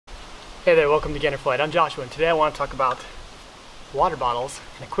Hey there, welcome to Gainer Flight. I'm Joshua, and today I want to talk about water bottles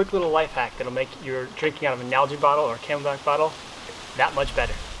and a quick little life hack that'll make your drinking out of a Nalgene bottle or a Camelbak bottle that much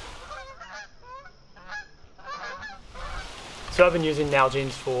better. So I've been using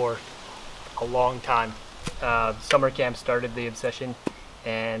Nalgenes for a long time. Summer camp started the obsession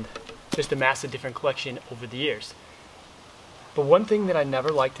and just amassed a different collection over the years. But one thing that I never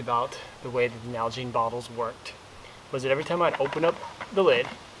liked about the way that the Nalgene bottles worked was that every time I'd open up the lid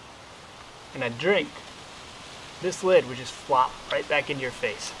and I'd drink, this lid would just flop right back into your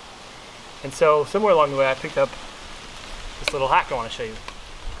face. And so somewhere along the way I picked up this little hack I want to show you.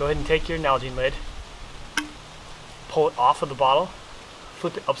 Go ahead and take your Nalgene lid, pull it off of the bottle,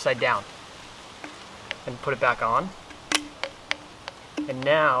 flip it upside down, and put it back on. And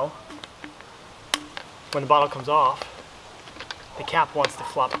now, when the bottle comes off, the cap wants to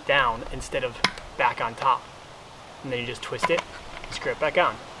flop down instead of back on top. And then you just twist it and screw it back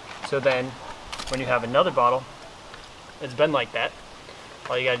on. So then, when you have another bottle that's been like that,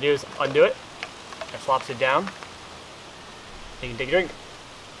 all you gotta do is undo it, it flops it down, you can take a drink.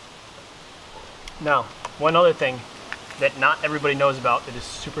 Now, one other thing that not everybody knows about that is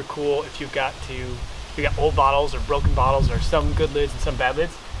super cool if you've got old bottles or broken bottles or some good lids and some bad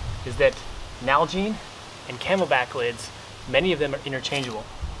lids, is that Nalgene and Camelbak lids, many of them are interchangeable.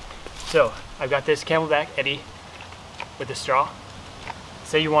 So, I've got this Camelbak Eddy with a straw.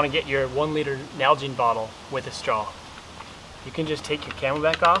 Say you want to get your 1 liter Nalgene bottle with a straw. You can just take your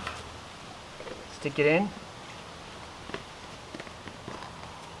Camelbak off, stick it in,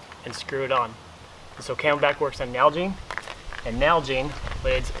 and screw it on. And so Camelbak works on Nalgene, and Nalgene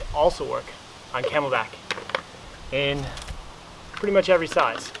lids also work on Camelbak in pretty much every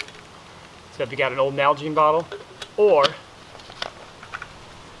size. So if you got an old Nalgene bottle, or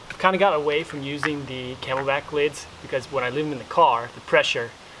kind of got away from using the Camelbak lids because when I leave them in the car, the pressure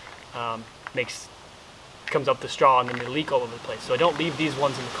comes up the straw and then they leak all over the place. So I don't leave these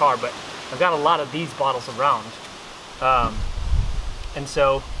ones in the car, but I've got a lot of these bottles around. And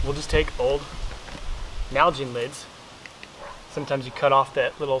so we'll just take old Nalgene lids. Sometimes you cut off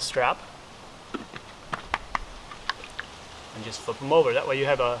that little strap and just flip them over. That way you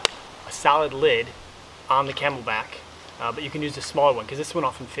have a solid lid on the Camelbak. But you can use the smaller one because this one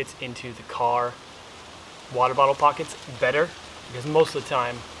often fits into the car water bottle pockets better, because most of the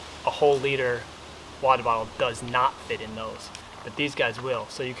time a whole liter water bottle does not fit in those, but these guys will.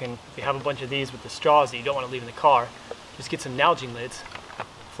 So you can, if you have a bunch of these with the straws that you don't want to leave in the car, just get some Nalgene lids,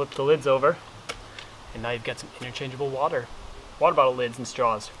 flip the lids over, and now you've got some interchangeable water bottle lids and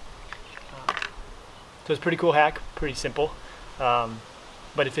straws. So it's a pretty cool hack, pretty simple,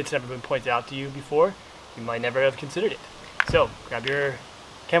 but if it's never been pointed out to you before, you might never have considered it. So grab your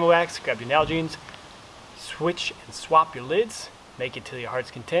Camelbaks, grab your Nalgenes, switch and swap your lids, make it to your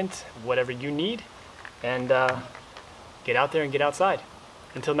heart's content, whatever you need, and get out there and get outside.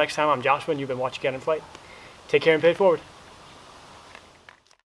 Until next time, I'm Joshua and you've been watching Gainer Flight. Take care and pay it forward.